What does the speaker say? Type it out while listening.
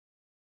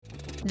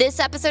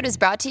This episode is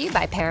brought to you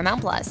by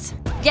Paramount Plus.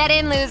 Get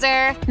in,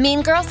 loser!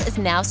 Mean Girls is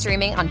now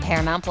streaming on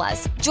Paramount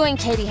Plus. Join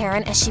Katie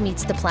Heron as she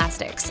meets the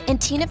plastics in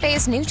Tina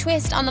Fey's new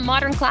twist on the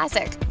modern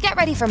classic. Get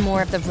ready for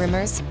more of the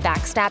rumors,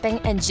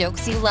 backstabbing, and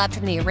jokes you loved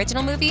from the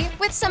original movie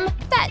with some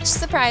fetch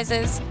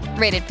surprises.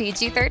 Rated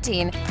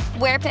PG-13.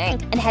 Wear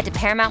pink and head to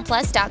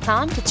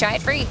ParamountPlus.com to try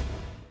it free.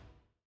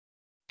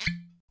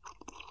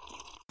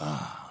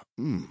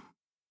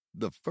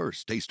 The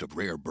first taste of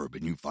rare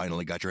bourbon you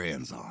finally got your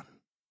hands on.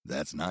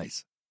 That's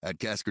nice. At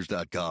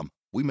Caskers.com,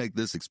 we make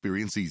this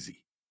experience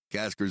easy.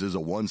 Caskers is a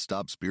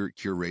one-stop spirit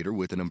curator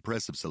with an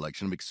impressive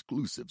selection of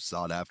exclusive,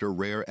 sought-after,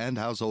 rare, and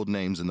household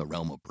names in the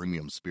realm of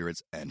premium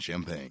spirits and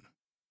champagne.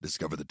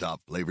 Discover the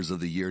top flavors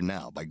of the year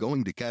now by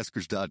going to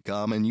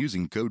Caskers.com and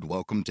using code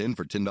WELCOME10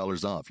 for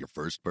 $10 off your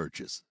first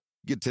purchase.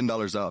 Get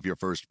 $10 off your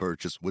first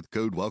purchase with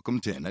code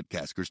WELCOME10 at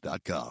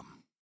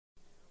Caskers.com.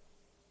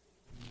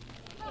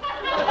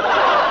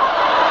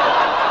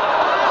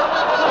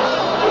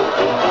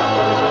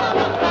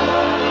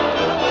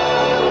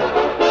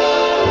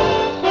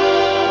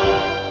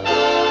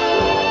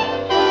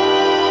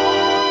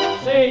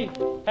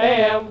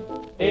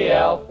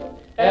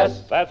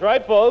 C-A-M-E-L-S. That's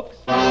right, folks.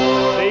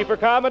 C for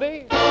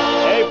comedy,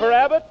 A for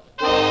Abbott,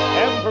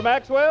 M for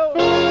Maxwell,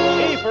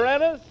 E for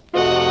Ennis,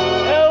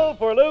 L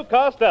for Lou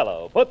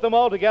Costello. Put them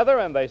all together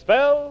and they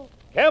spell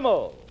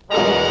Camel.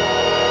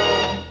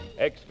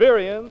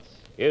 Experience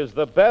is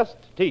the best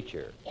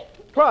teacher.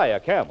 Try a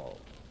Camel.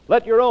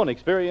 Let your own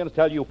experience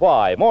tell you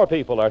why more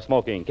people are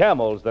smoking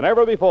Camels than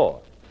ever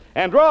before.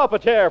 And draw up a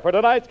chair for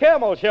tonight's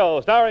Camel Show,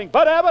 starring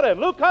Bud Abbott and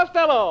Lou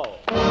Costello.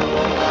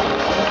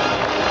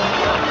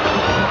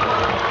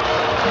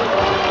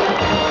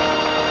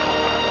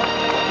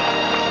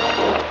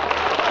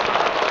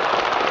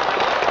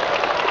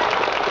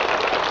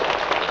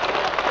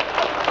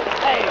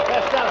 Hey,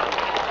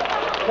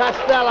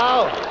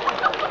 Costello.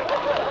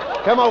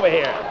 Come over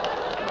here.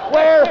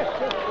 Where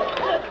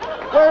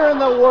in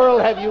the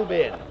world have you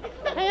been?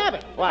 Hey,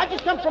 Abbott, What? I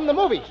just come from the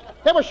movies.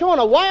 They were showing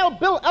a Wild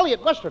Bill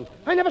Elliott Western.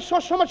 I never saw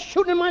so much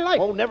shooting in my life.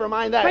 Oh, never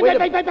mind that. Bang, Wait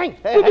bang, a- bang, bang,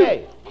 Hey, bang.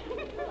 hey.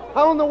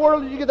 How in the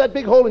world did you get that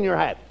big hole in your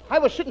hat? I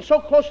was sitting so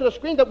close to the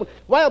screen that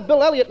Wild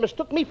Bill Elliott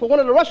mistook me for one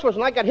of the rustlers,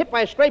 and I got hit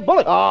by a stray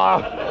bullet. Oh,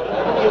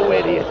 you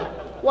idiot.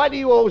 Why do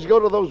you always go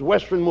to those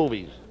Western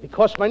movies?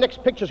 Because my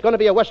next picture's going to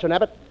be a Western,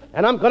 Abbott,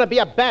 and I'm going to be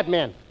a bad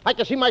man. I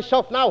can see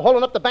myself now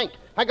holding up the bank.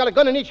 I got a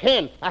gun in each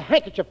hand, a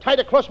handkerchief tied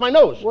across my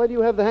nose. Why do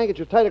you have the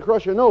handkerchief tied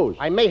across your nose?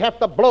 I may have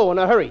to blow in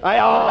a hurry.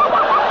 After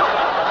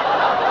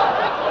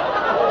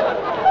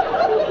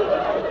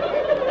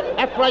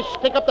I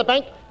stick up the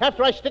bank,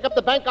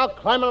 I'll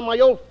climb on my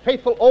old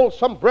faithful old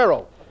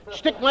sombrero,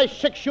 stick my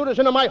 6-shooters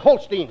into my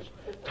Holsteins,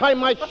 tie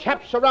my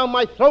chaps around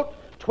my throat,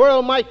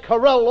 twirl my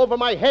corral over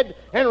my head,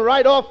 and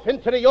ride off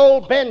into the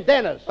old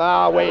bandanas.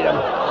 Wait a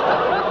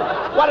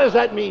minute. What does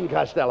that mean,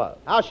 Costello?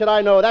 How should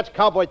I know? That's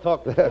cowboy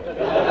talk.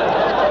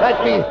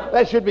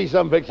 That should be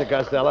some picture,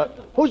 Costello.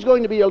 Who's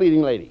going to be your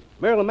leading lady?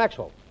 Marilyn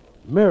Maxwell.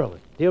 Marilyn,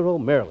 dear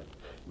old Marilyn.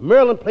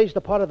 Marilyn plays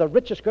the part of the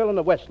richest girl in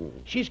the West.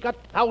 She's got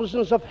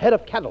thousands of head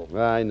of cattle.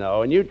 I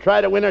know, and you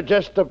try to win her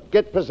just to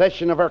get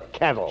possession of her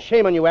cattle.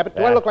 Shame on you, Abbott.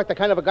 Do I look like the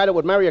kind of a guy that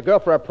would marry a girl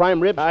for her prime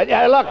ribs?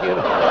 Yeah, look, you...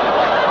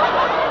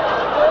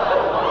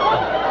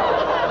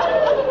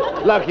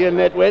 Look, you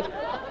nitwit.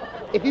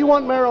 If you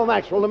want Marilyn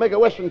Maxwell to make a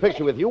Western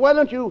picture with you, why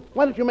don't you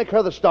make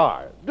her the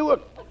star? Do a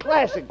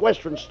classic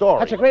Western story.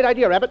 That's a great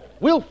idea, Abbott.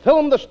 We'll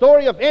film the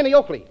story of Annie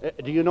Oakley.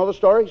 Do you know the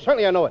story?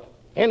 Certainly I know it.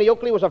 Annie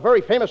Oakley was a very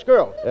famous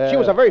girl. She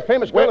was a very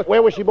famous girl.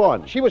 Where was she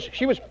born? She was...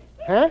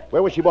 Huh?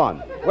 Where was she born?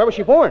 Where was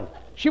she born?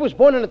 She was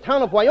born in the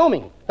town of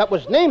Wyoming that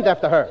was named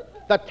after her.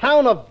 The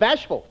town of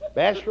Bashful.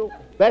 Bashful?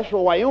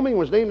 Bashful, Wyoming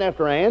was named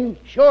after Anne?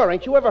 Sure.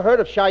 Ain't you ever heard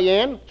of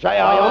Cheyenne?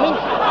 Wyoming?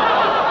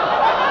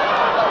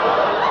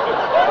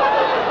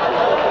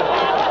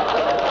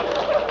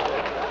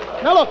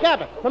 Now, look,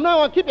 Abbott, from now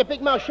on, keep your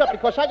big mouth shut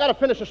because I got to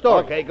finish the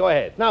story. Okay, go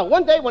ahead. Now,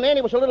 one day when Annie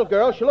was a little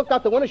girl, she looked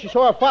out the window, she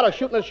saw her father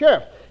shooting the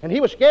sheriff, and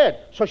he was scared,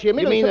 so she You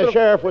immediately... mean the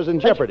sheriff was in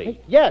jeopardy?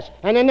 Yes.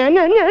 And then...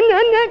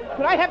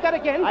 Could I have that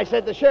again? I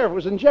said the sheriff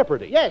was in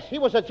jeopardy. Yes, he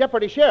was a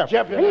Jeopardy sheriff.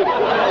 Jeopardy.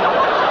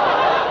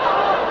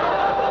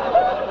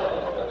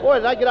 Boy,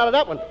 did I get out of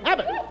that one.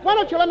 Abbott, why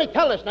don't you let me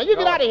tell this? Now, you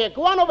get out of here.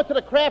 Go on over to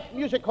the Kraft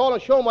Music Hall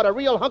and show them what a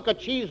real hunk of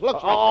cheese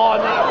looks like. Oh,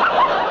 no.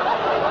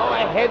 Go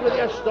ahead with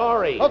your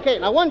story. Okay,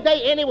 now one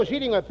day Annie was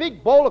eating a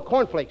big bowl of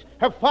cornflakes.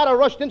 Her father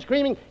rushed in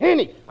screaming,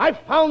 Annie, I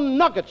found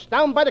nuggets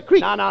down by the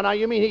creek. No.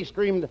 You mean he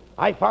screamed,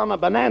 I found a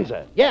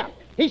bonanza. Yeah.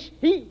 He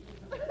screamed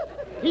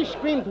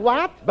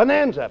what?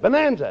 Bonanza.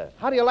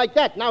 How do you like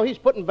that? Now he's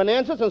putting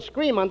bonanzas and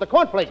scream on the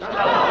cornflakes. Now,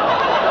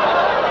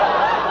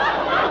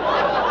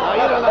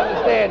 you don't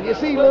understand. You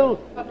see, Lou,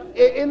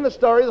 in the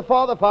story, the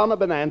father found a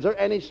bonanza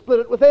and he split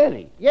it with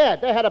Annie. Yeah,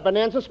 they had a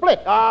bonanza split.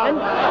 Hey,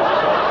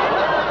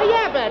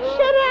 Abbott, sit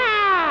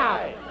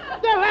down.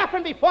 They're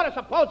laughing before they're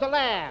supposed to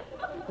laugh.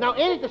 Now,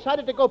 Annie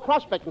decided to go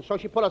prospecting, so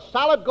she put a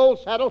solid gold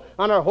saddle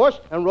on her horse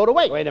and rode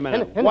away. Wait a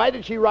minute. Why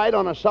did she ride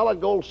on a solid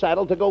gold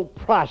saddle to go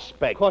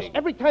prospecting? Because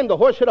every time the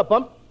horse hit a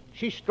bump,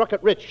 She struck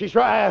it rich. She's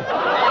right.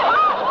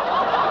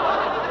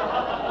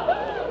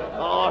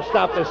 Oh,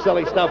 stop this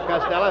silly stuff,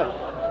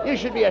 Costello. You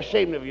should be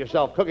ashamed of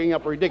yourself cooking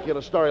up a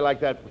ridiculous story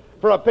like that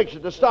for a picture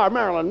to star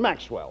Marilyn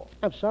Maxwell.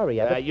 I'm sorry,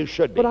 Abbott. You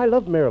should be. But I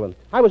love Marilyn.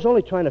 I was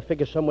only trying to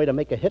figure some way to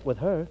make a hit with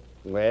her.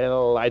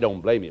 Well, I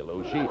don't blame you,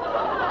 Lou.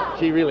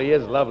 She really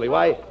is lovely.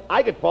 Why,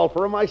 I could fall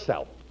for her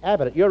myself.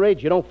 Abbott, at your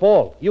age, you don't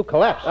fall. You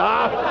collapse.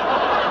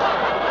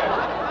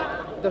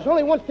 There's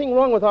only one thing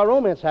wrong with our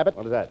romance, Abbott.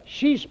 What is that?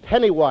 She's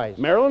Pennywise.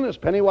 Marilyn is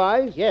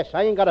Pennywise? Yes,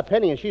 I ain't got a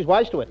penny, and she's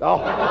wise to it. Oh.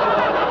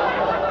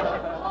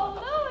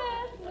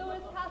 Louis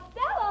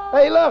Costello.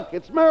 Hey, look,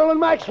 it's Marilyn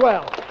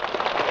Maxwell.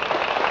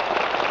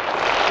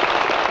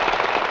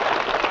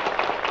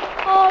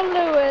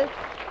 Oh,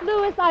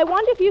 Louis, I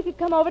wonder if you could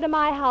come over to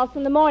my house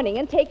in the morning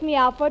and take me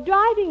out for a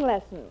driving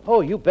lesson.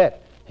 Oh, you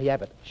bet. Hey,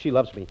 Abbott, she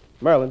loves me.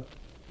 Marilyn,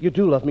 you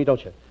do love me,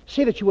 don't you?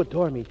 Say that you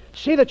adore me.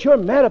 Say that you're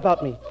mad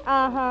about me.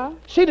 Uh-huh.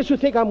 Say that you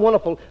think I'm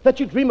wonderful, that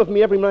you dream of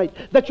me every night,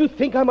 that you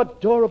think I'm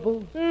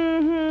adorable.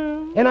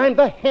 Mm-hmm. And I'm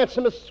the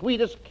handsomest,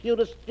 sweetest,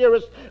 cutest,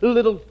 dearest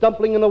little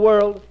dumpling in the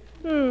world.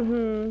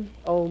 Mm-hmm.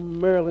 Oh,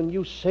 Marilyn,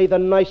 you say the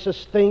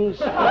nicest things.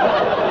 Well,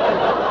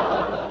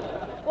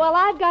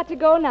 I've got to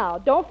go now.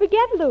 Don't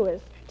forget, Louis.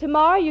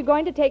 Tomorrow you're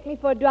going to take me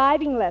for a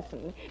driving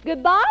lesson.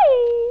 Goodbye.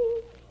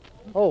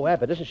 Oh,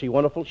 Abbott, isn't she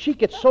wonderful? She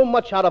gets so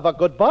much out of a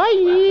goodbye.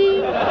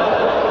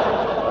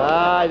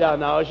 I don't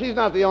know. She's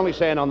not the only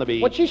sand on the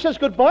beach. When she says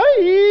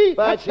goodbye,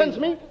 But that sends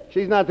me.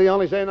 She's not the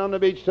only sand on the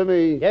beach to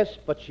me. Yes,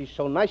 but she's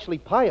so nicely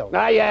piled.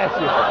 Ah, yes.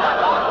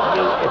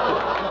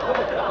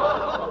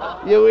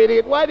 You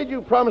idiot. Why did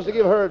you promise to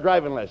give her a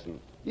driving lesson?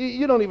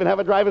 You don't even have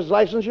a driver's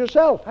license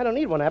yourself. I don't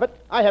need one, Abbott.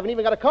 I haven't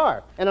even got a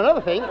car. And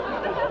another thing,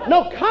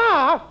 no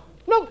car?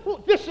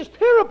 No, this is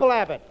terrible,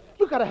 Abbott.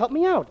 You got to help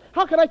me out.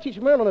 How can I teach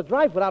Marilyn to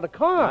drive without a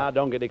car? Now,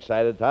 don't get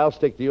excited. I'll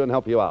stick to you and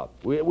help you out.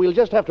 We'll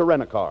just have to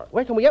rent a car.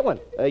 Where can we get one?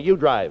 You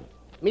drive.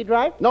 Me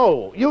drive?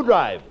 No, you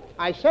drive.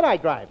 I said I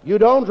drive. You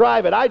don't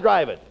drive it. I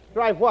drive it.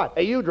 Drive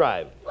what? You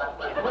drive.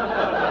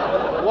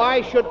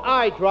 Why should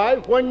I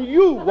drive when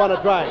you want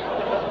to drive?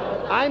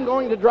 I'm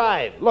going to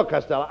drive. Look,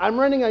 Costello, I'm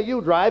renting a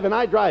you drive, and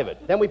I drive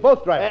it. Then we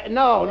both drive.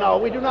 No,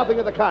 we do nothing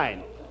of the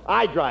kind.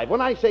 I drive.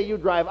 When I say you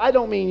drive, I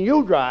don't mean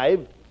you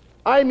drive.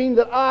 I mean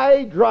that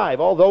I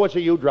drive, although it's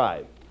a you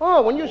drive.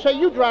 Oh, when you say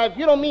you drive,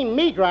 you don't mean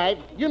me drive.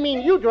 You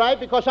mean you drive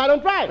because I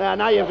don't drive.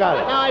 Now you've got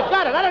it. Now I've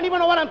got it. I don't even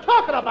know what I'm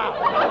talking about.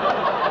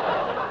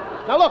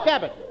 Now look,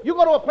 Abbott, you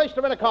go to a place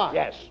to rent a car.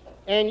 Yes.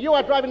 And you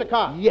are driving the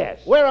car.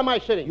 Yes. Where am I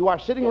sitting? You are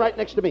sitting right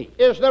next to me.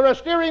 Is there a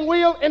steering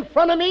wheel in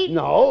front of me?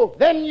 No.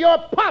 Then you're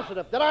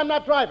positive that I'm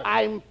not driving.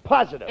 I'm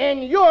positive.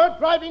 And you're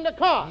driving the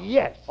car.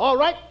 Yes. All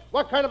right.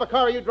 What kind of a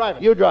car are you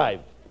driving? You drive.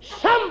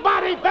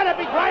 Somebody better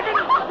be driving.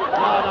 No,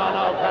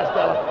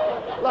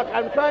 Costello. Look,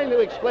 I'm trying to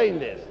explain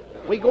this.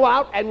 We go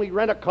out and we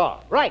rent a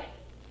car. Right.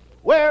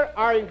 Where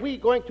are we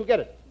going to get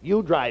it?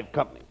 You drive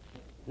company.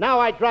 Now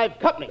I drive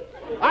company.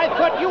 I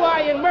thought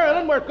I and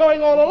Marilyn were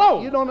going all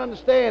alone. You don't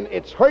understand.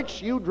 It's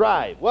Hertz you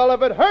drive. Well,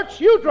 if it hurts,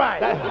 you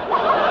drive. Now,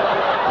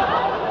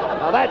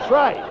 that's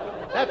right.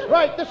 That's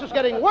right. This is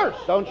getting worse.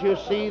 Don't you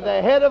see?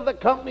 The head of the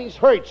company's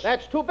Hertz.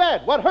 That's too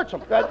bad. What hurts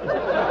him?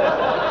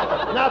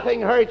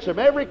 Nothing hurts him.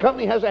 Every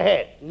company has a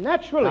head.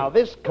 Naturally. Now,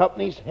 this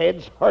company's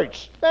head's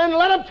Hertz. Then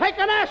let him take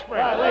an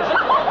aspirin.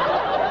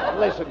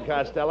 Listen,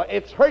 Costello.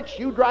 It's Hertz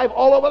you drive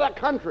all over the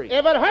country.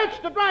 If it hurts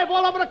to drive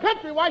all over the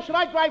country, why should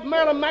I drive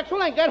Marilyn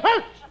Maxwell and get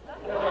hurt?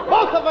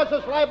 Both of us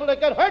is liable to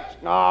get hurt.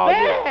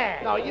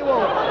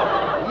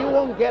 You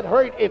won't get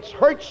hurt. It's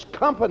Hertz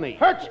Company.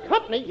 Hertz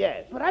Company?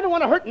 Yes. But I don't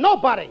want to hurt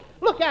nobody.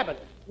 Look,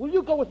 Abbott, will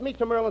you go with me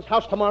to Marilyn's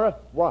house tomorrow?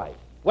 Why?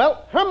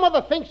 Well, her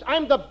mother thinks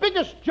I'm the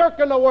biggest jerk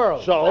in the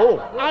world. So?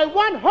 I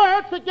want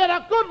her to get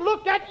a good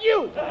look at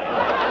you.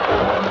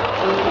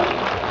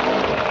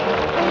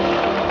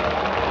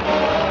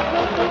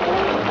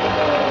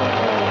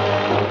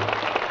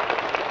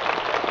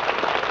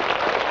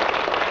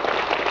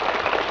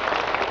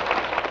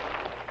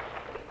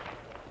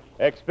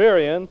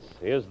 Experience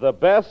is the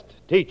best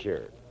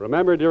teacher.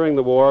 Remember during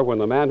the war when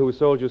the man who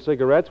sold you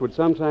cigarettes would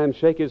sometimes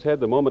shake his head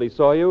the moment he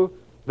saw you?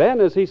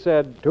 Then, as he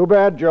said, "Too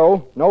bad,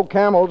 Joe. No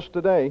Camels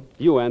today."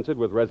 you answered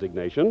with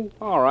resignation,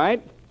 All right.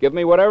 Give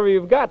me whatever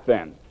you've got,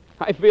 then.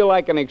 I feel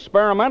like an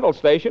experimental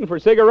station for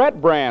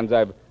cigarette brands.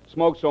 I've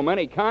smoked so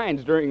many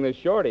kinds during this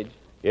shortage.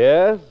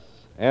 Yes,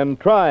 and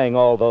trying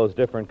all those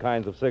different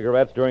kinds of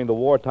cigarettes during the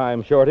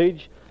wartime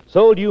shortage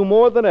sold you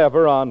more than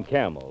ever on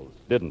Camels,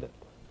 didn't it?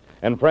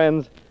 And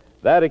friends,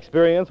 that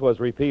experience was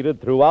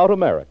repeated throughout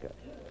America.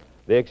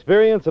 The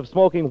experience of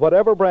smoking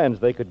whatever brands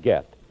they could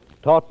get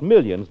taught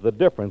millions the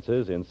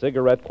differences in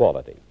cigarette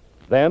quality.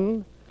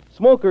 Then,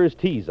 Smokers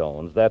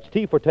T-Zones, that's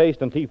T for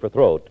taste and T for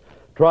throat,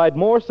 tried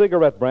more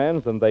cigarette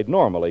brands than they'd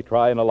normally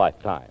try in a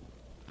lifetime.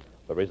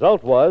 The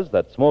result was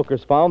that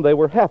smokers found they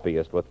were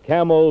happiest with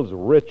Camel's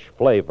rich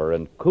flavor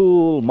and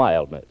cool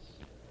mildness.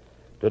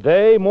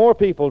 Today, more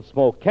people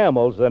smoke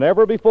Camels than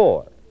ever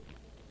before.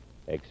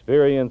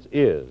 Experience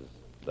is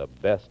the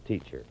best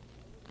teacher.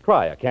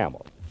 Try a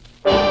Camel.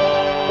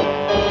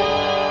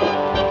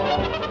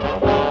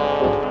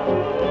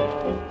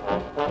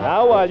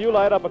 Now, while you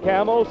light up a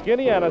camel,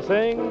 Skinny Anna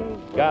sings,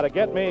 Gotta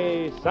Get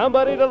Me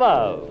Somebody to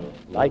Love.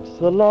 Nights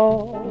so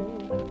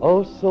long,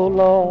 oh so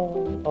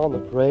long on the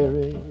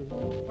prairie.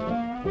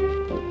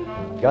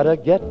 Gotta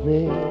get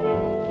me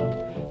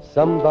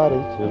somebody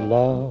to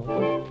love.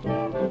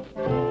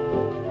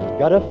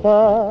 Gotta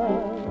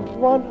find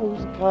one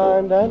who's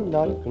kind and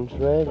not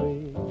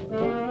contrary.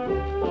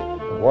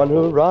 One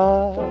who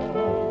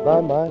rides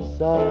by my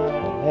side,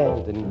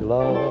 hand in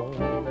glove.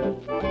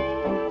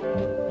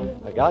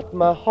 I got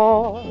my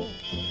horse,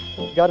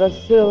 got a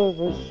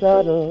silver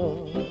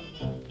saddle,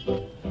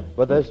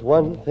 but there's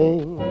one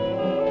thing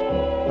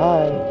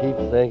I keep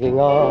thinking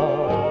of.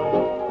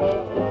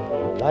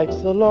 Nights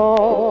so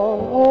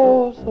long,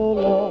 oh so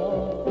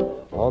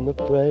long on the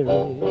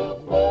prairie.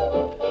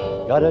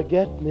 Gotta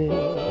get me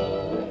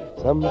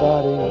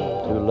somebody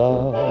to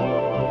love.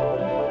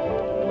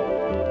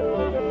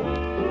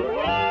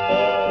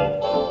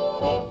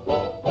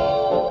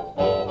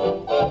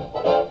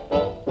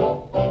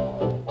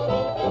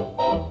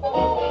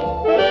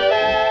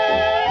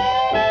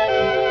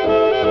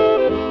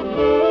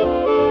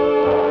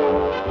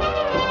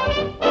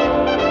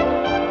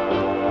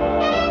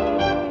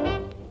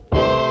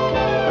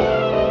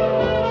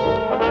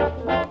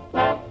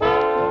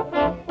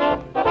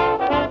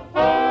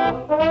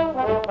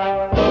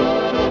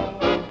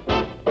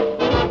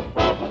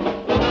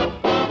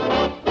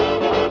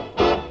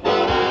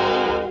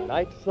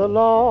 So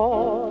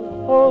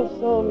long, oh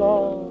so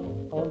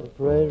long on the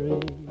prairie.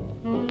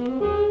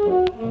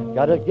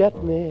 Gotta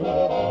get me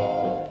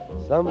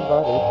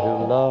somebody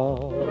to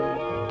love.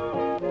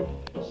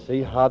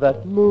 See how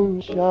that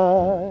moon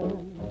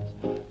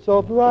shines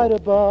so bright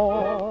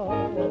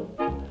above.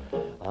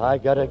 I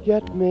gotta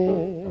get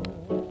me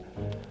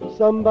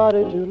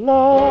somebody to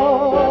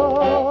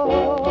love.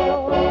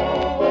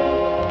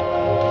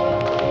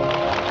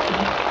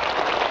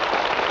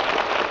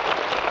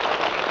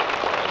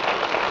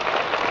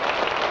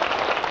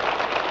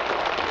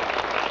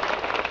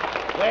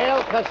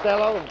 Well,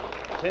 Costello,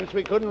 since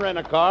we couldn't rent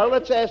a car,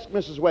 let's ask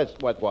Mrs.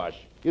 Wetwash.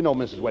 You know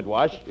Mrs.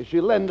 Wetwash.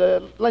 She'll lend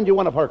you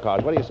one of her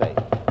cars. What do you say?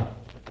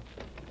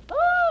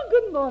 Oh,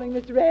 good morning,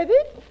 Mr.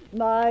 Rabbit.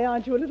 My,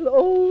 aren't you a little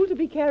old to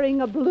be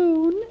carrying a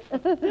balloon?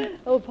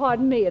 Oh,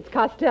 pardon me, it's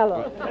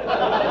Costello.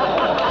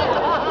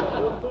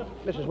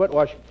 Mrs.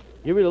 Wetwash,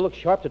 you really look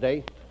sharp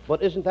today.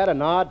 But isn't that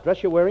an odd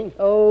dress you're wearing?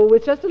 Oh,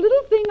 it's just a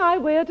little thing I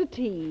wear to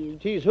tease.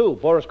 Tease who?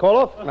 Boris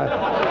Karloff?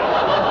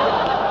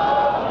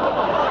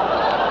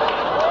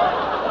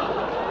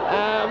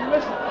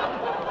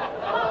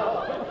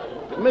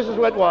 Mrs.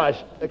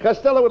 Wetwash,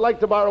 Costello would like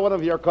to borrow one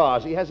of your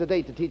cars. He has a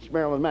date to teach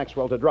Marilyn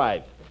Maxwell to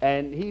drive.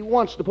 And he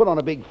wants to put on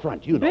a big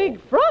front, you know. Big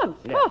front?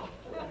 Yeah. Oh,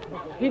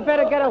 he'd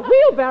better get a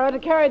wheelbarrow to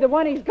carry the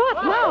one he's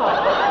got now.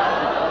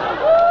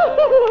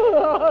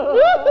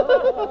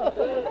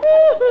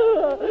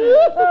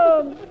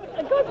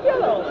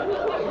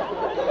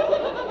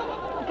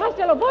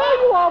 Costello, why are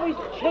you always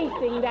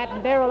chasing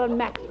that Marilyn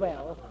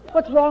Maxwell?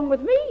 What's wrong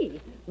with me?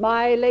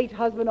 My late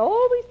husband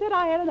always said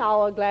I had an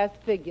hourglass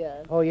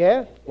figure. Oh,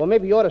 yeah? Well,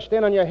 maybe you ought to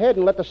stand on your head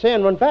and let the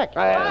sand run back.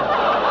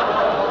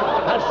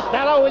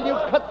 Costello, will you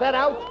cut that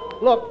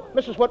out? Look,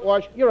 Mrs.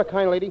 Wetwash, you're a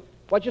kind lady.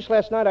 Why, just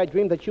last night I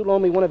dreamed that you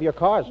loaned me one of your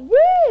cars.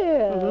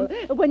 Well,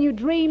 when you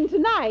dream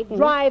tonight,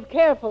 drive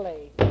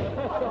carefully.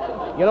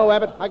 You know,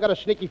 Abbott, I got a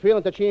sneaky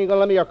feeling that she ain't gonna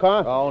lend me your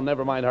car. Oh,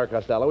 never mind her,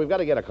 Costello. We've got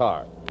to get a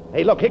car.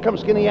 Hey, look, here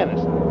comes Skinny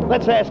Ennis.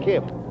 Let's ask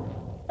him.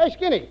 Hey,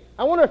 Skinny,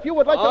 I wonder if you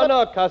would like to... Oh,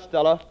 no,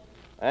 Costello.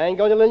 I ain't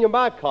going to lend you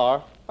my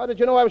car. How did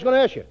you know I was going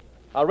to ask you?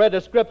 I read the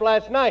script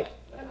last night.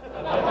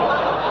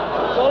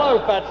 So long,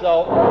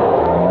 Fatso.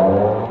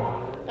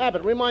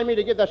 Abbott, remind me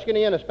to give that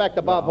Skinny Ennis back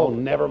to Bob Hope. Oh,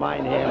 never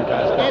mind him,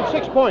 Costello. And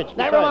 6 points.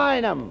 Never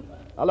mind him.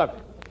 Now, look,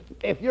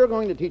 if you're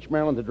going to teach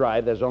Marilyn to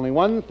drive, there's only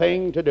one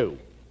thing to do.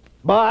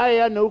 Buy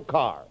a new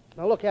car.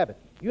 Now, look, Abbott,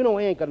 you know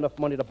I ain't got enough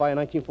money to buy a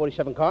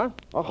 1947 car.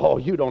 Oh,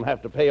 you don't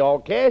have to pay all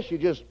cash. You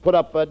just put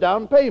up a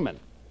down payment.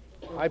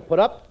 I put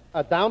up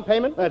a down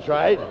payment? That's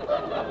right.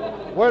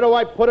 Where do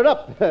I put it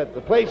up?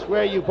 The place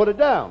where you put it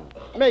down.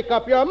 Make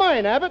up your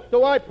mind, Abbott.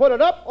 Do I put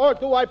it up or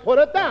do I put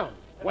it down?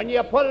 When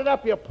you put it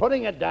up, you're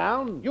putting it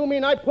down. You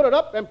mean I put it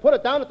up and put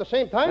it down at the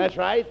same time? That's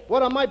right.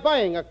 What am I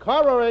buying, a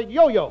car or a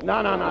yo-yo?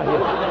 No.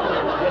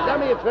 Here,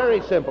 dummy, it's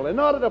very simple. In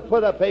order to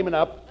put a payment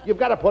up, you've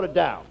got to put it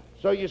down.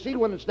 So you see,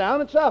 when it's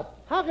down, it's up.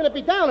 How can it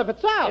be down if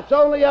it's out? It's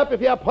only up if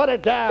you put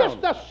it down.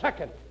 Just a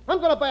second. I'm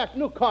going to buy a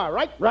new car,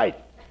 right? Right.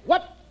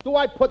 What do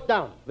I put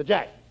down? The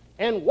jack.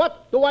 And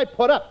what do I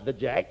put up? The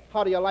jack.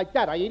 How do you like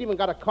that? I ain't even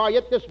got a car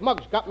yet. This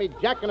mug's got me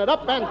jacking it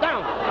up and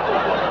down.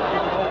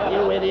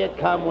 You idiot,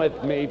 come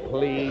with me,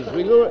 please.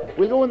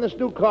 We'll go in this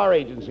new car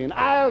agency, and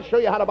I'll show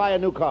you how to buy a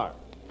new car.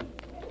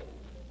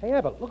 Hey,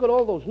 Abbott, look at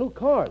all those new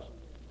cars.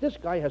 This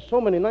guy has so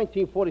many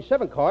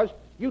 1947 cars,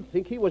 you'd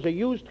think he was a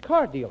used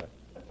car dealer.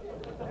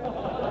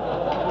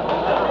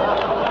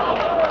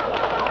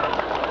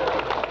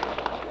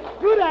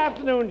 Good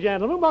afternoon,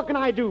 gentlemen. What can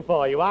I do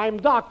for you? I'm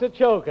Dr.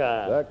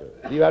 Choker.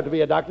 Doctor? Do you have to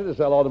be a doctor to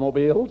sell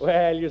automobiles?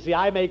 Well, you see,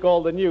 I make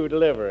all the new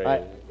deliveries.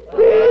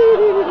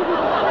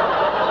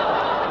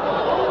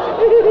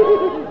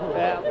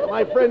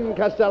 My friend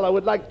Costello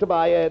would like to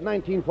buy a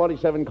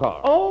 1947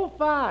 car. Oh,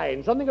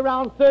 fine. Something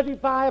around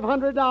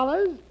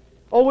 $3,500?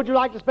 Or would you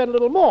like to spend a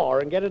little more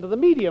and get into the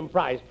medium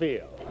price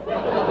field?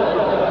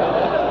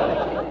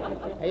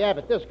 Hey,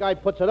 Abbott, this guy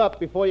puts it up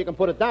before you can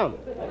put it down.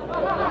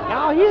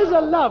 Now, here's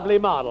a lovely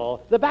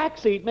model. The back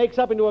seat makes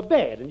up into a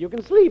bed, and you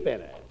can sleep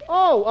in it.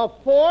 Oh, a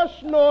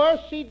four-snore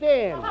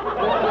sedan.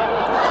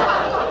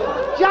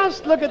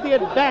 Just look at the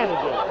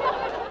advantages.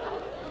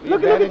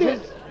 Look at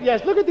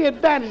the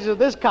advantages of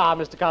this car,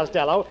 Mr.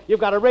 Costello.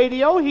 You've got a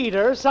radio,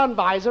 heater, sun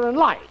visor, and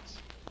lights.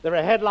 There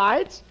are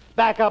headlights,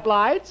 backup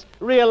lights,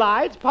 rear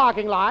lights,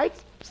 parking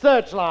lights,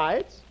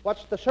 searchlights.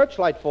 What's the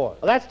searchlight for?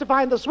 Well, that's to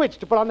find the switch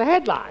to put on the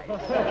headlights.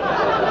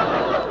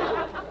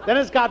 Then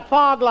it's got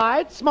fog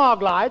lights,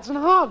 smog lights, and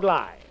hog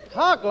lights.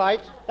 Hog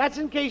lights? That's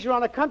in case you're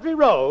on a country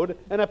road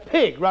and a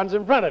pig runs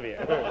in front of you.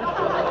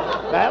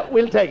 Well,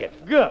 we'll take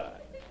it. Good.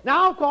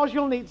 Now, of course,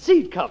 you'll need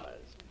seat covers.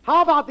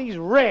 How about these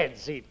red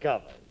seat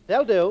covers?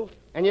 They'll do.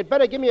 And you'd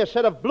better give me a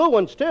set of blue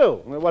ones,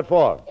 too. What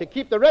for? To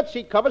keep the red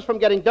seat covers from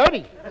getting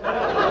dirty.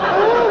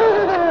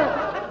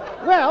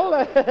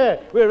 Well,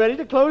 we're ready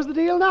to close the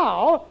deal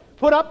now.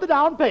 Put up the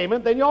down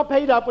payment, then you're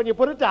paid up when you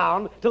put it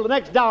down till the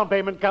next down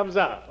payment comes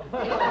up.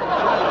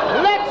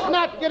 Let's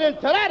not get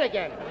into that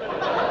again.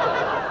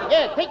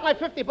 Yeah, take my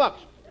 $50.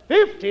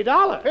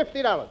 $50?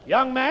 $50.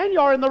 Young man,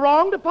 you're in the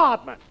wrong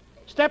department.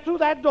 Step through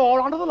that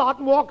door onto the lot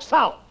and walk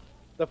south.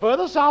 The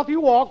further south you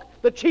walk,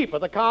 the cheaper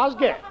the cars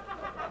get.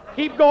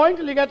 Keep going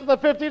till you get to the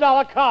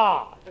 $50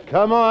 car.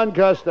 Come on,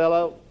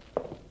 Costello.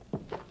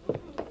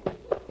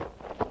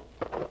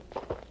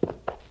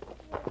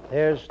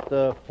 There's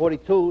the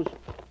 42s,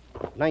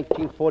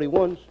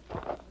 1941s,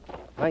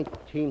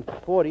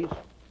 1940s,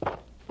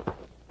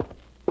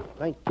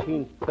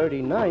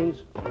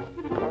 1939s.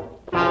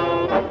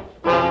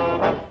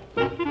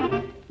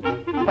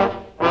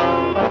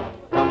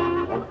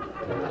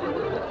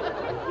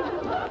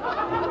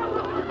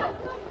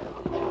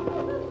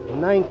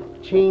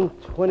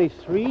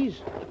 $1923s,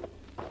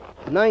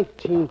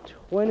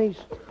 1920s,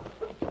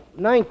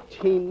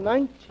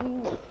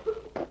 1919s,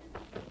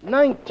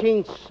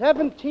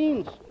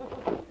 1917s.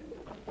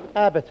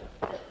 Abbott,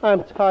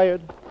 I'm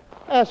tired.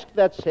 Ask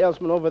that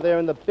salesman over there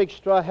in the big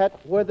straw hat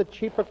where the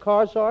cheaper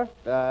cars are.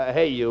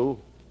 Hey, you.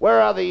 Where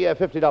are the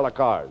 $50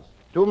 cars?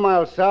 2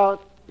 miles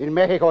south in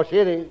Mexico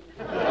City.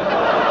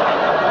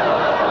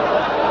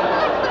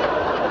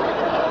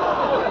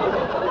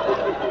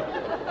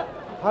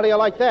 How do you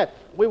like that?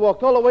 We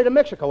walked all the way to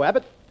Mexico,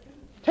 Abbott.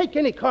 Take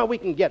any car we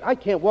can get. I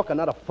can't walk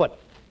another foot.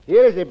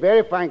 Here is a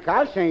very fine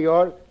car,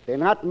 senor. They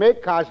not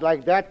make cars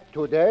like that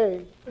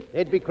today.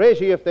 They'd be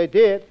crazy if they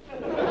did.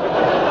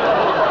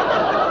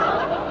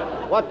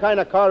 What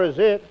kind of car is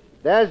it?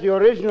 That's the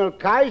original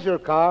Kaiser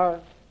car.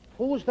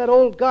 Who's that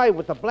old guy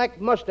with the black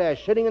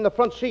mustache sitting in the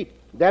front seat?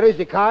 That is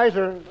the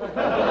Kaiser.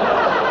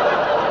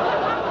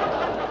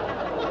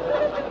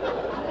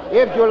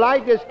 If you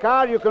like this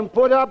car, you can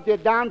put up the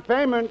down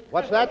payment.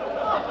 What's that?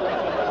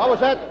 How was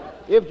that?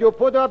 If you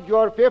put up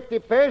your 50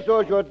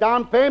 pesos, your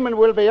down payment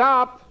will be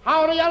up.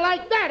 How do you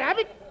like that,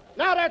 Abbott?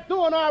 Now they're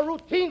doing our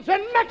routines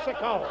in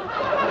Mexico.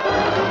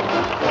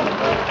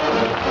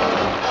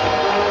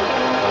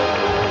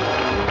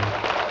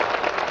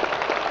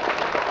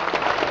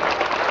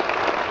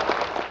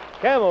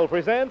 Camel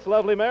presents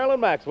lovely Marilyn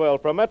Maxwell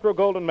from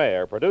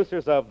Metro-Goldwyn-Mayer,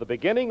 producers of The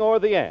Beginning or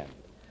the End.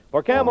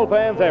 For Camel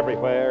fans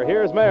everywhere,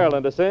 here's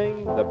Marilyn to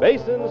sing The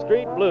Basin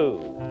Street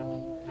Blues.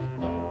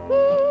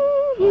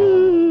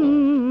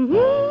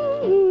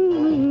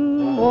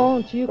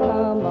 Won't you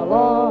come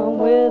along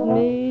with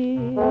me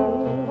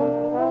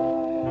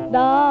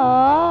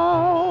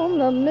down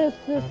the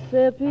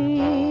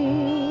Mississippi?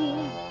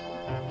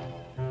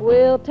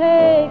 We'll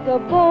take a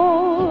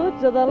boat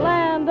to the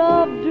land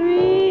of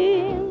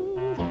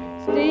dreams,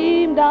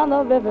 steam down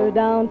the river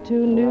down to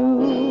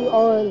New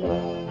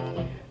Orleans.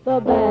 The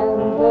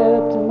band's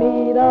there to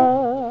meet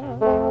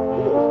us,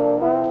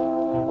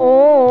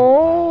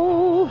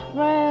 oh,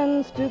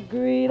 friends to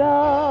greet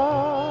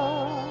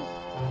us,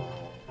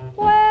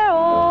 where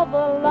all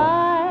the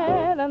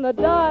light and the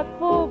dark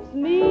folks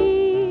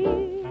meet.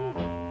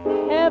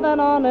 Heaven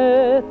on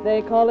earth,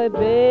 they call it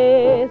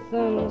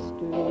Basin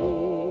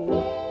Street.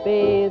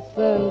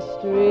 Basin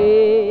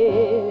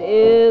Street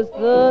is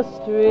the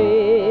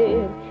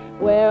street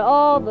where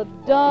all the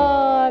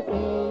dark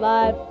and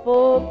light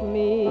folk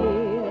meet.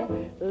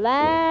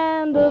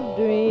 Land of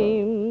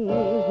dreams,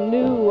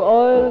 New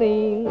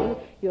Orleans.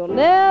 You'll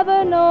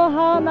never know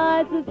how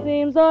nice it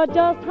seems or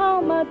just how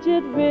much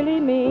it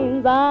really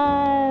means.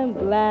 I'm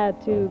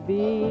glad to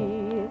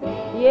be,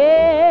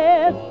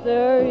 yes,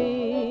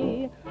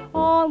 sirree,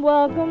 on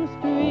Welcome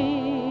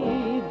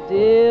Street,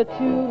 dear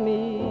to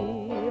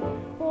me,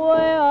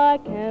 where I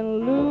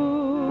can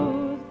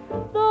lose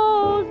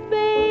those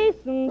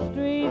Basin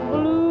Street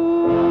blues.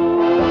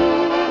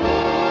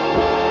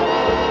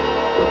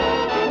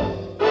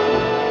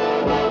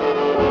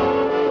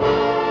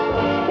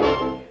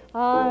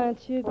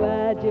 Aren't you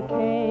glad you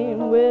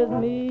came with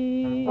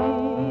me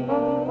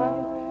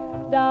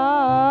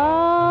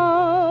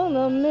down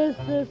the Mississippi?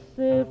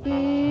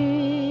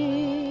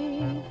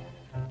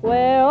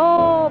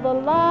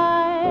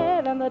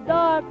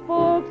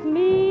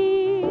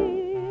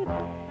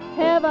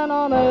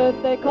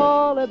 they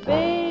call it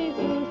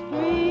Basin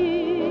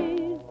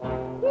Street.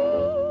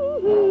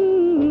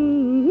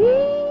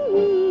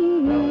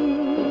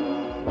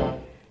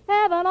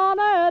 Heaven on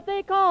earth,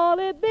 they call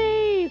it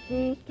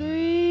Basin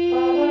Street.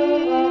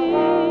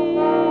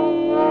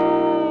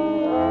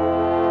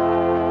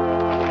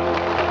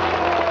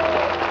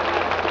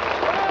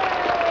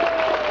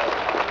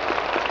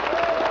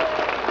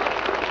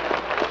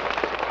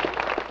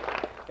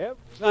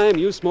 Every time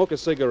you smoke a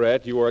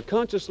cigarette, you are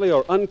consciously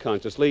or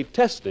unconsciously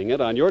testing it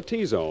on your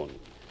T-zone.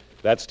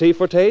 That's T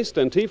for taste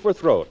and T for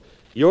throat,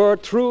 your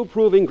true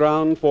proving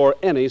ground for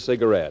any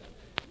cigarette.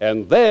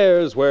 And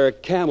there's where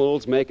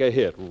Camels make a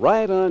hit,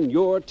 right on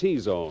your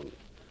T-zone.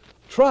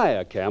 Try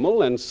a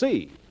Camel and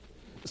see.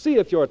 See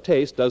if your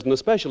taste doesn't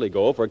especially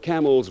go for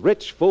Camel's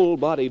rich,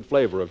 full-bodied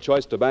flavor of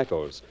choice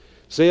tobaccos.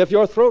 See if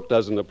your throat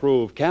doesn't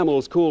approve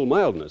Camel's cool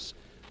mildness.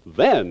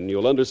 Then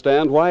you'll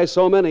understand why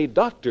so many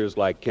doctors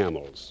like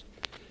Camels.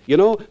 You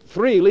know,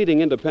 3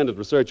 leading independent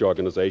research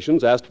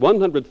organizations asked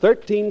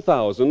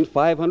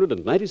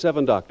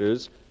 113,597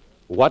 doctors,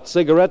 "What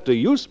cigarette do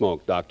you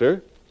smoke,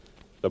 doctor?"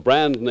 The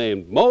brand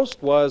named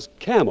most was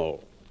Camel.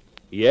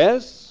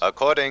 Yes?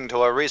 According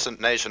to a recent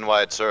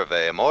nationwide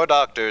survey, more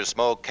doctors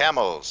smoke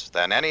Camels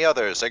than any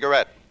other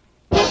cigarette.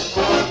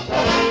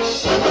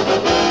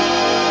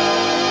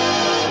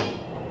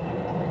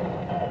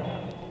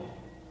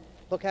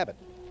 Look, Abbott,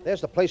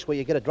 there's the place where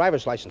you get a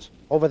driver's license.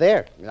 Over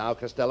there. Now,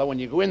 Costello, when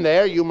you go in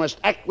there, you must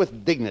act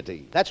with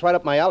dignity. That's right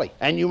up my alley.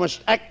 And you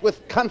must act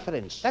with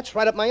confidence. That's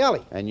right up my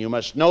alley. And you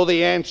must know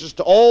the answers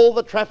to all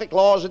the traffic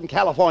laws in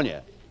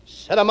California.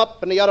 Set 'em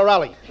up in the other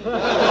alley.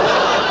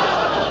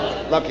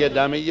 Look, you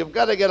dummy, you've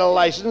got to get a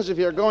license if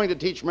you're going to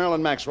teach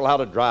Marilyn Maxwell how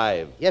to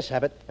drive. Yes,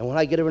 Abbott. And when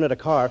I get her into the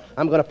car,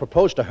 I'm going to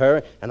propose to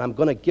her, and I'm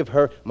going to give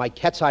her my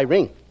cat's eye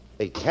ring.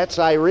 A cat's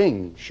eye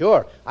ring?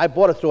 Sure. I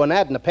bought it through an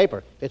ad in the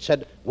paper. It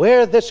said,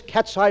 "Wear this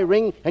cat's eye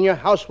ring, and your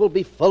house will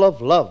be full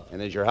of love."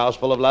 And is your house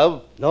full of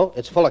love? No,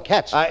 it's full of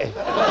cats. Oh,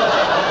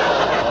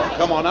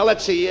 come on, now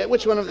let's see.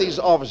 Which one of these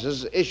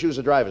offices issues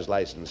a driver's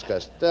license,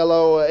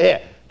 Costello?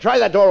 Here, try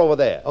that door over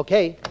there.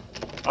 Okay.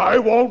 I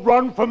won't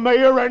run for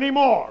mayor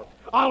anymore.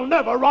 I'll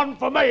never run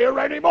for mayor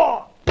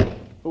anymore.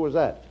 Who was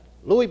that?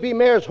 Louis B.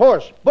 Mayer's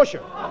horse,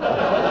 Busher.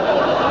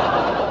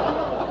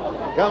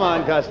 Come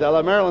on,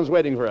 Costello. Marilyn's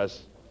waiting for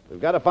us. We've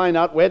got to find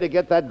out where to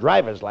get that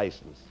driver's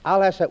license.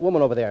 I'll ask that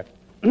woman over there.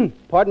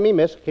 Pardon me,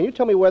 miss. Can you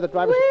tell me where the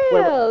driver's...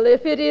 Well,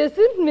 if it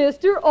isn't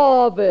Mr.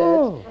 Orbit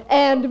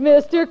and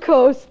Mr.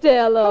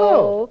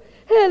 Costello.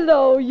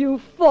 Hello, you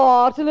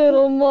fat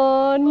little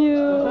mon,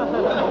 you.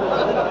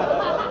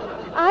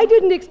 I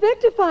didn't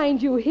expect to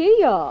find you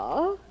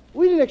here.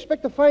 We didn't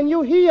expect to find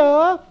you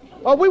here,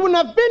 or we wouldn't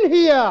have been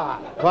here.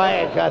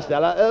 Quiet,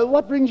 Costello.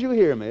 What brings you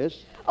here,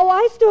 miss? Oh,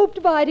 I stopped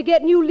by to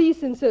get new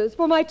licenses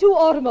for my 2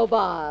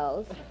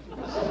 automobiles.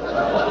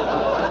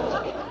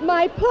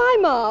 My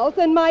Plymouth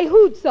and my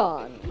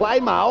Hootson.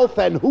 Plymouth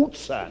and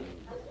Hootson?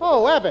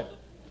 Oh, Abbott,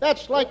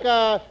 that's like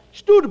a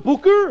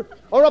Studebaker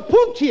or a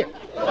Puntier.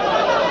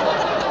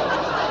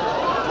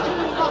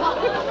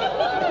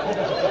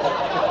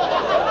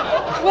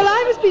 Well,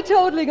 I must be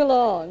toddling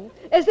along.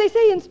 As they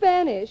say in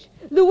Spanish,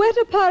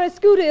 Lueta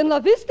Parascuda in La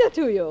Vista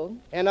to you.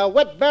 And a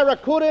wet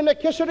barracuda and a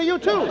kisser to you,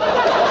 too.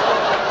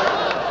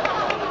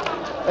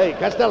 Hey,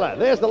 Costello,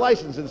 there's the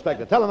license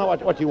inspector. Tell him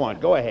what you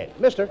want. Go ahead.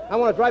 Mister, I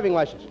want a driving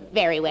license.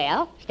 Very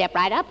well. Step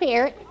right up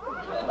here.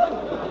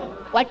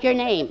 What's your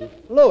name?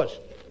 Lewis.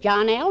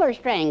 John L. or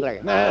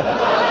Strangler?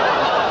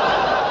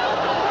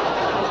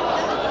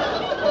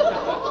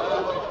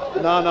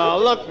 No,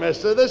 look,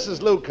 mister, this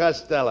is Lou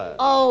Costello.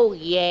 Oh,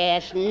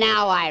 yes,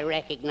 now I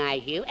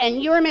recognize you.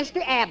 And you're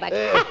Mr. Abbott.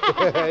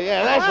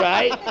 Yeah, that's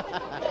right.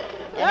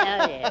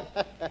 Yes.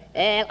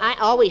 I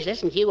always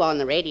listen to you on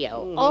the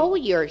radio. Mm-hmm. Oh,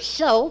 you're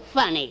so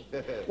funny.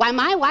 Why,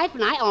 my wife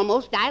and I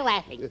almost die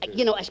laughing.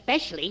 You know,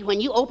 especially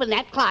when you open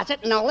that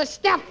closet and all the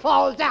stuff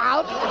falls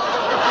out.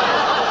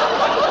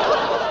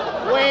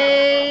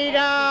 Wait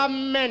a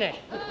minute.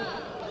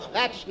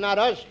 That's not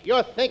us.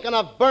 You're thinking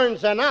of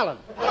Burns and Allen.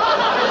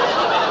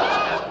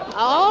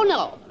 Oh,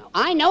 no.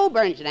 I know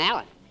Burns and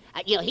Allen.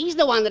 You know, he's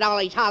the one that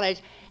always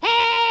hollers, "Hey,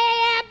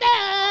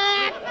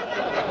 Abbott!"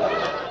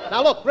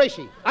 Now, look,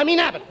 Gracie.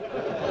 Abbott.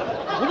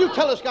 Will you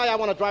tell this guy I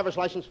want a driver's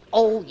license?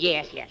 Oh,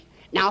 yes.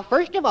 Now,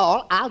 first of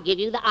all, I'll give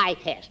you the eye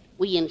test.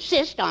 We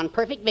insist on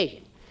perfect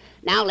vision.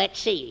 Now, let's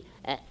see.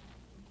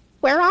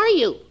 Where are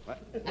you?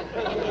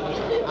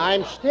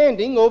 I'm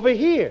standing over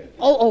here.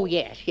 Oh,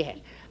 yes.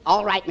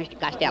 All right, Mr.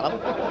 Costello.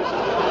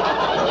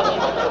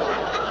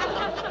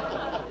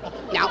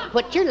 Now,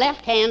 put your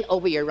left hand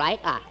over your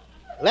right eye.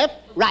 Left?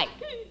 Right.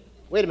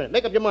 Wait a minute.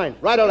 Make up your mind.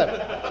 Right or left?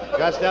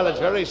 Costello, it's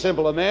very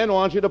simple. A man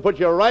wants you to put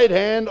your right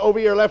hand over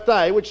your left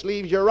eye, which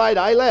leaves your right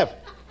eye left.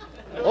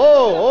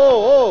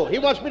 Oh. He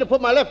wants me to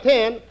put my left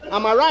hand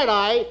on my right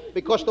eye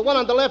because the one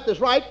on the left is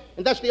right,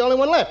 and that's the only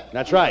one left.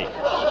 That's right.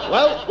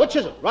 Well, which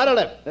is it? Right or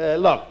left?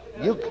 Look,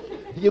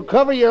 you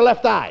cover your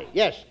left eye.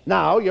 Yes.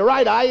 Now, your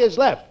right eye is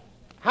left.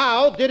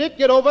 How did it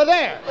get over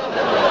there?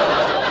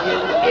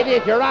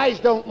 Idiot, your eyes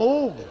don't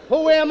move.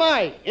 Who am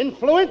I?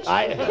 Influence?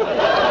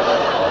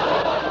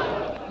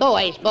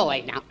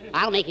 Boys, now,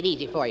 I'll make it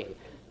easy for you.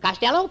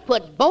 Costello,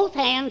 put both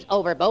hands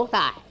over both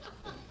eyes.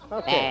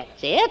 Okay.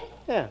 That's it.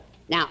 Yeah.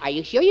 Now, are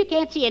you sure you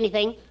can't see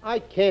anything? I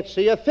can't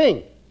see a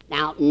thing.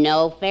 Now,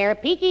 no fair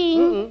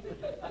peeking.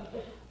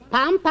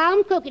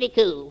 Pom-pom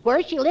cookity-coo.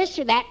 Where shall this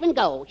or that one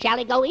go? Shall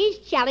he go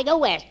east? Shall he go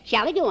west?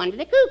 Shall he go under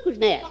the cuckoo's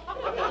nest?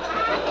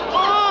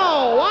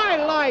 Oh, I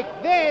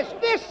like this.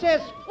 This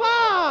is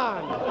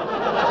fun.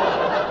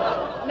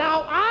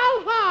 Now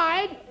I'll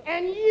hide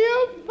and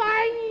you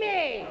find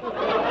me.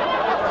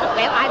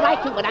 Well, I'd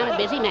like to, but I'm a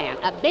busy man.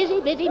 A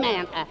busy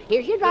man.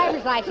 Here's your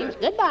driver's license.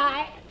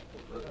 Goodbye.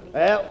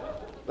 Well,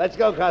 let's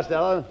go,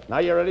 Costello. Now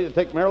you're ready to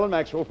take Marilyn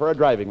Maxwell for a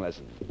driving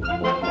lesson.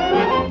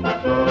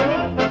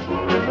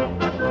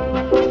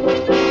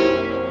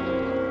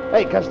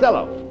 Hey,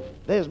 Costello,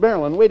 there's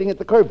Marilyn waiting at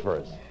the curb for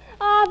us.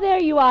 Ah, there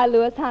you are,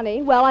 Louis,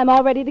 honey. Well, I'm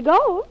all ready to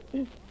go.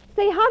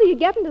 Say, how do you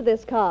get into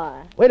this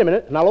car? Wait a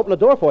minute, and I'll open the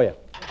door for you.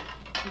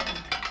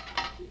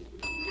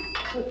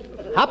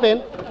 Hop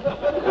in.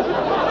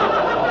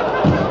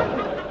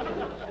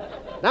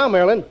 Now,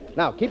 Marilyn,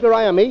 now keep your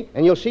eye on me,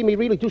 and you'll see me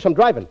really do some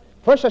driving.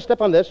 First, I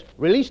step on this,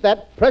 release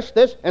that, press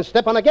this, and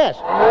step on the gas.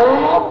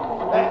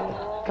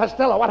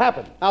 Costello, what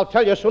happened? I'll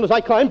tell you as soon as I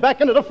climb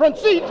back into the front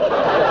seat.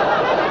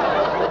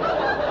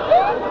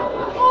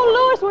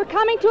 Oh, Louis, we're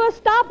coming to a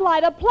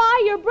stoplight.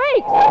 Apply your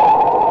brakes.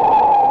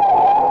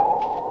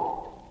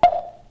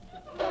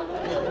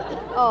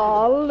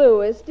 Oh,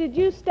 Louis, did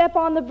you step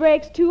on the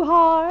brakes too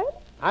hard?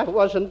 I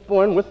wasn't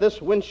born with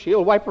this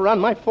windshield wiper on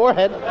my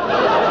forehead.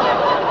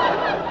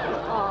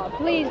 Oh,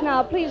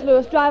 please,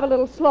 Louis, drive a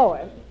little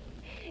slower.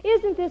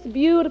 Isn't this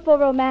beautiful,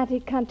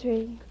 romantic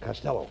country?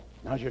 Costello,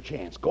 now's your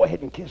chance. Go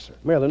ahead and kiss her.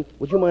 Marilyn,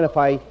 would you mind if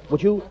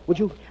would you?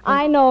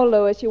 I know,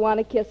 Louis, you want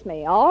to kiss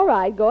me. All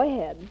right, go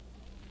ahead.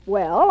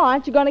 Well,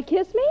 aren't you going to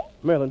kiss me?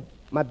 Marilyn,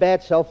 my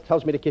bad self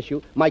tells me to kiss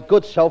you. My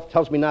good self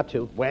tells me not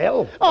to.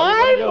 Well?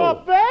 I'm a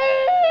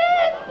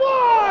bad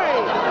boy!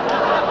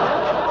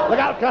 Look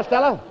out,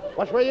 Costello.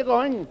 Watch where you're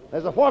going.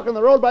 There's a fork in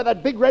the road by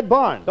that big red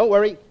barn. Don't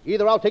worry.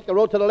 Either I'll take the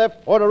road to the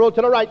left or the road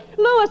to the right.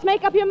 Louis,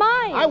 make up your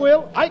mind. I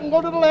will. I can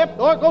go to the left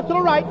or go to the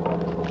right.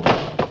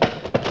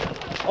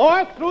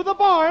 Or through the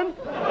barn.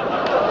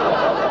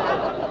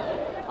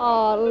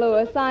 Oh,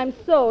 Louis, I'm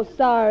so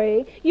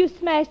sorry. You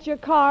smashed your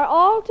car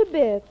all to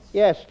bits.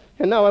 Yes,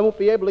 and now I won't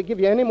be able to give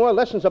you any more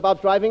lessons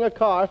about driving a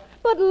car.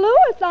 But,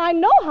 Louis, I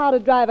know how to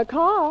drive a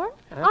car.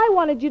 Huh? I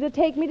wanted you to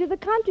take me to the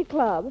country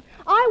club.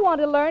 I want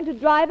to learn to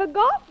drive a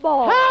golf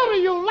ball. How do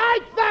you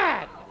like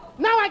that?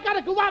 Now I got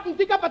to go out and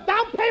dig up a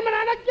down payment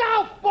on a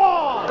golf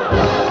ball.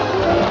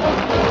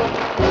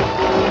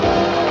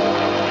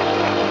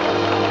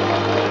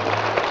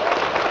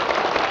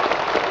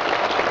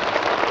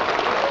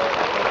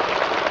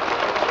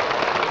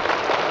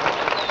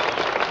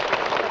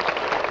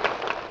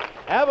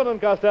 Abbott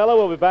and Costello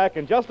will be back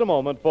in just a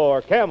moment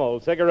for Camel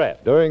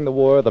Cigarette. During the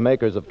war, the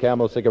makers of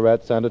Camel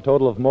cigarettes sent a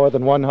total of more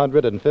than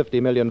 150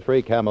 million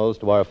free Camels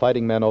to our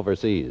fighting men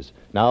overseas.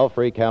 Now,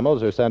 free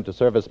Camels are sent to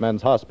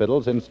servicemen's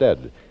hospitals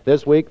instead.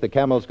 This week, the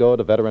Camels go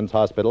to Veterans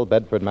Hospital,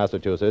 Bedford,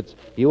 Massachusetts,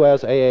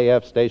 U.S.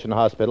 AAF Station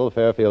Hospital,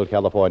 Fairfield,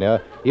 California,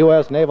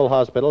 U.S. Naval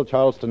Hospital,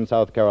 Charleston,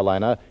 South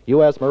Carolina,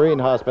 U.S. Marine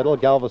Hospital,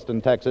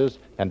 Galveston, Texas,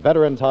 and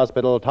Veterans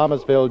Hospital,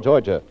 Thomasville,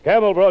 Georgia.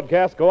 Camel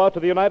broadcasts go out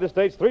to the United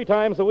States 3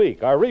 times a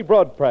week. Our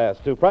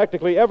rebroadcast to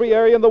practically every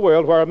area in the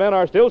world where our men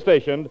are still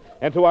stationed,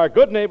 and to our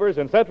good neighbors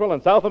in Central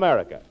and South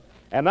America.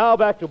 And now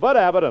back to Bud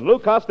Abbott and Lou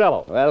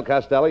Costello. Well,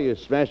 Costello, you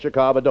smashed your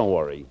car, but don't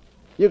worry.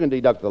 You can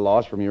deduct the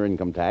loss from your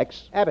income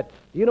tax. Abbott,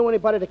 do you know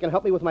anybody that can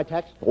help me with my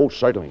tax? Oh,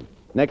 certainly.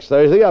 Next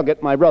Thursday, I'll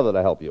get my brother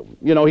to help you.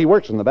 You know, he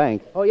works in the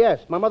bank. Oh,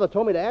 yes. My mother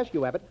told me to ask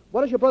you, Abbott.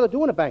 What does your brother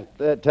do in a bank?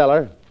 Tell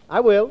her. I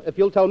will, if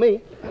you'll tell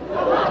me.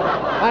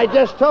 I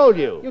just told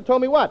you. You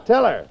told me what?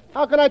 Tell her.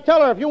 How can I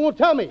tell her if you won't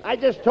tell me? I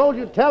just told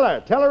you tell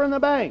her. Tell her in the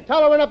bank.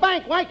 Tell her in the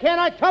bank. Why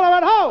can't I tell her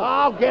at home?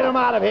 I'll get him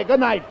out of here. Good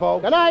night,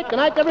 folks. Good night. Good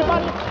night,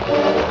 everybody.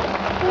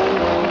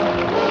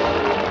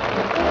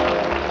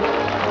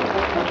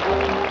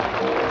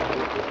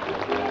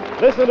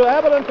 Listen to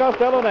Abbott and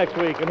Costello next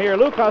week and hear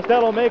Lou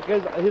Costello make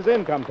his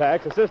income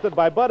tax, assisted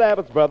by Bud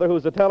Abbott's brother,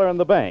 who's a teller in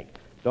the bank.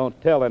 Don't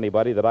tell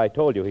anybody that I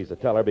told you he's a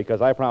teller,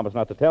 because I promised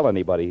not to tell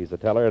anybody he's a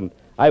teller, and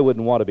I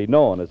wouldn't want to be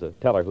known as a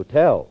teller who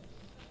tells.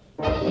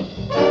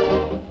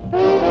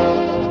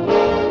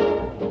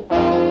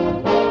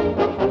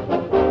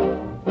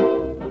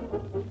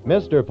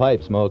 Mr.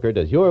 Pipe Smoker,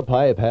 does your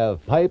pipe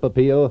have pipe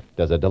appeal?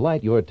 Does it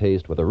delight your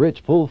taste with the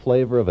rich, full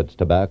flavor of its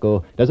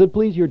tobacco? Does it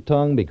please your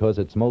tongue because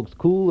it smokes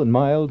cool and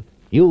mild?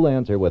 You'll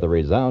answer with a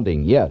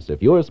resounding yes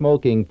if you're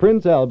smoking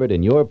Prince Albert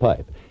in your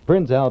pipe.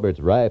 Prince Albert's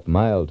ripe,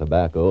 mild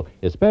tobacco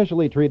is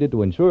specially treated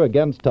to ensure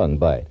against tongue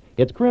bite.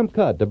 It's crimp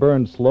cut to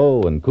burn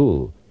slow and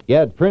cool.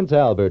 Get Prince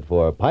Albert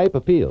for pipe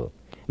appeal.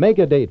 Make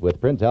a date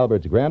with Prince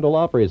Albert's Grand Ole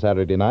Opry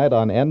Saturday night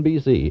on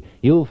NBC.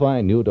 You'll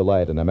find new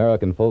delight in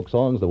American folk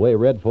songs the way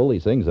Red Foley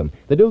sings them.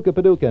 The Duke of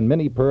Paducah and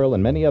Minnie Pearl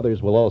and many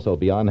others will also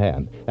be on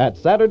hand.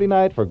 That's Saturday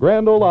night for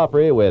Grand Ole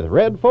Opry with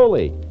Red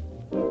Foley.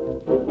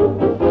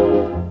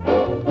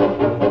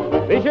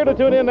 Be sure to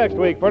tune in next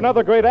week for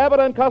another great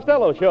Abbott and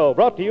Costello show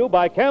brought to you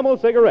by Camel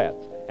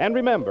Cigarettes. And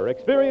remember,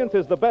 experience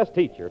is the best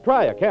teacher.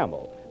 Try a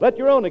Camel. Let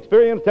your own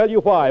experience tell you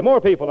why more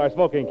people are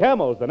smoking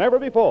Camels than ever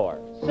before.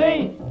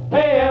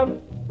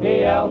 C-A-M-E-L-S.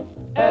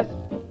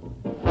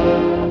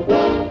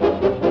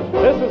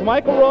 This is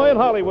Michael Roy in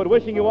Hollywood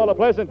wishing you all a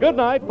pleasant good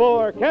night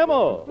for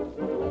Camel.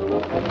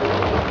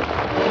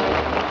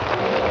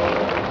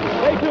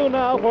 Stay tuned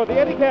now for the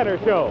Eddie Cantor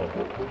Show.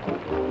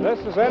 This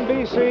is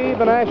NBC,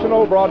 the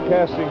National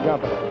Broadcasting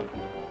Company.